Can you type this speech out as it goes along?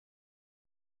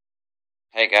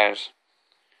Hey guys,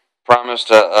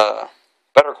 promised a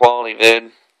better quality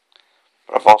vid,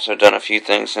 but I've also done a few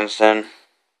things since then.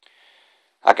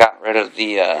 I got rid of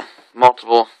the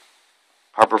multiple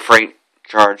Harbor Freight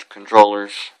charge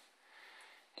controllers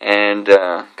and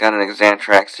got an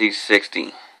Xantrex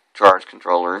C60 charge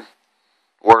controller,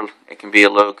 or it can be a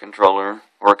load controller,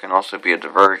 or it can also be a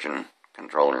diversion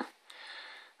controller.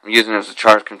 I'm using it as a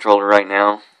charge controller right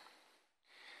now.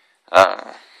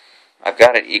 I've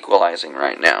got it equalizing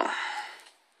right now.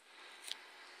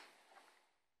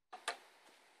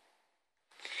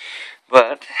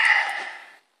 But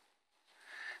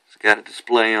it's got a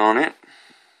display on it.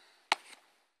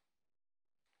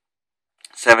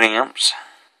 7 amps.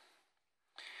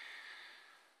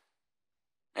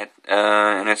 And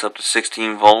it's up to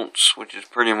 16 volts, which is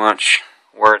pretty much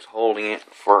where it's holding it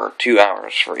for 2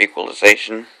 hours for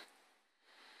equalization.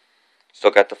 Still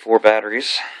got the 4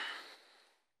 batteries.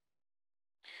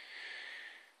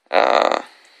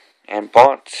 And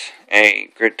bought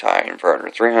a grid tie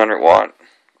inverter, 300 watt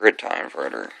grid tie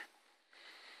inverter,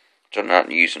 which I'm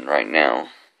not using right now.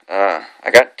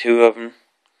 I got 2 of them,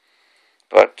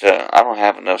 but I don't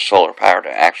have enough solar power to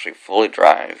actually fully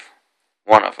drive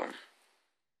one of them.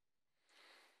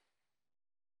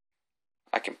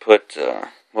 I can put,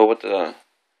 with the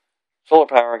solar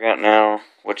power I got now,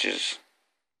 which is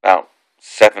about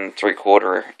 7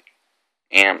 3/4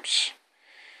 amps,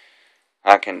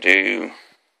 I can do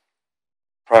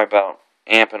probably about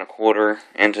 1.25 amps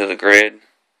into the grid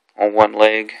on one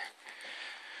leg.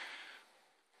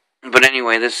 But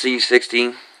anyway, this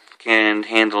C60 can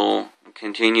handle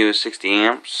continuous 60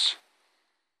 amps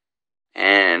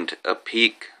and a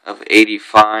peak of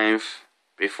 85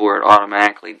 before it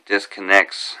automatically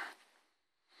disconnects.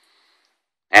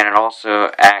 And it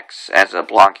also acts as a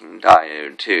blocking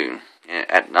diode too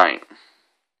at night.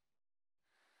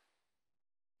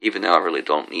 Even though I really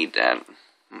don't need that.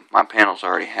 My panels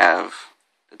already have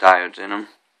the diodes in them.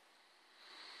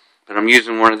 But I'm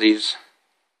using one of these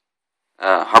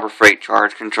Harbor Freight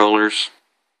charge controllers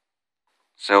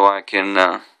so I can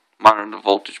monitor the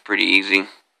voltage pretty easy.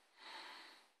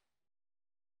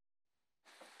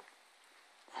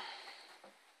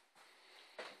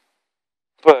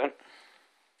 But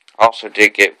also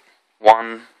did get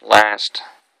one last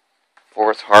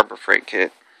 4th Harbor Freight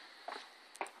kit.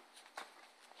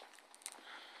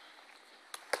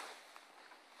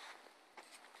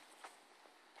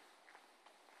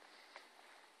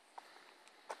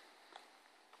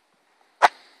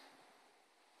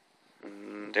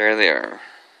 And there they are.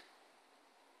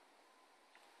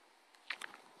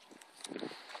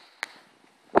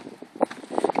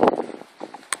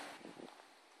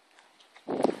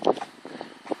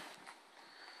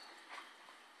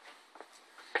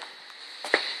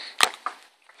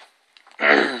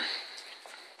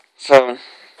 So,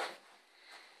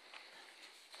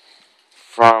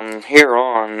 from here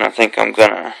on, I think I'm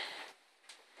gonna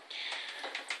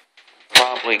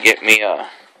probably get me a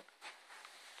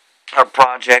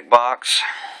project box.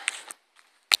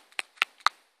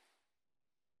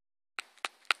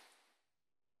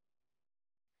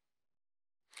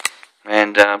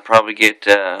 And probably get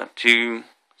 2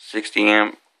 60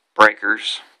 amp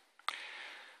breakers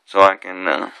so I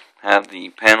can have the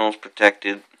panels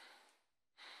protected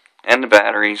and the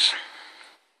batteries,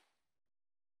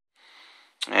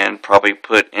 and probably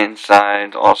put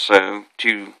inside also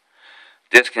 2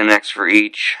 disconnects for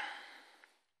each,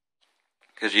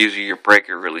 because usually your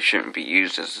breaker really shouldn't be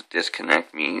used as a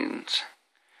disconnect means.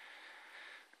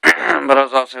 But I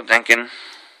was also thinking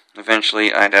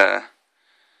eventually I'd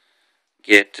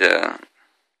get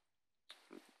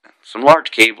some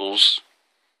large cables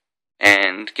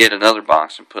and get another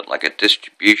box and put like a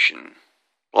distribution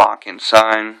block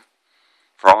inside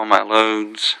for all my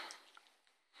loads,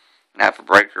 and have a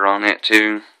breaker on it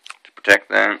too to protect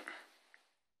that.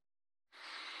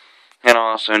 And I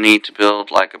also need to build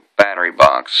like a battery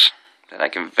box that I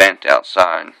can vent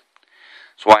outside.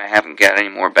 That's why I haven't got any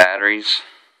more batteries,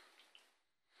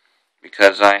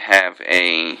 because I have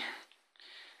a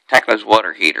tankless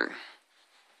water heater.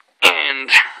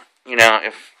 And, you know,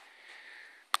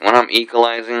 when I'm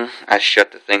equalizing, I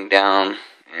shut the thing down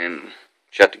and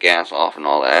shut the gas off and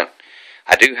all that.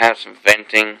 I do have some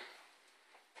venting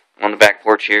on the back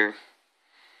porch here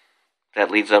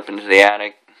that leads up into the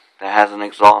attic that has an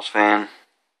exhaust fan.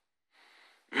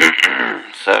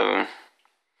 So,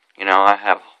 you know, I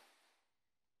have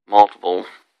multiple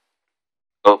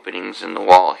openings in the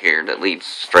wall here that leads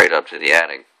straight up to the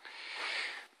attic.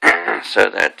 So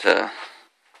that,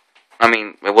 I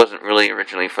mean, it wasn't really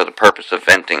originally for the purpose of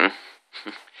venting.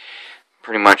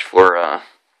 Pretty much for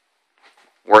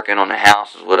working on the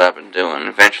house is what I've been doing.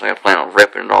 Eventually I plan on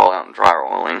ripping it all out and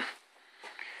drywalling.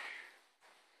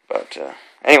 But,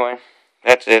 anyway,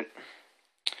 that's it.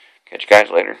 Catch you guys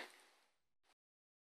later.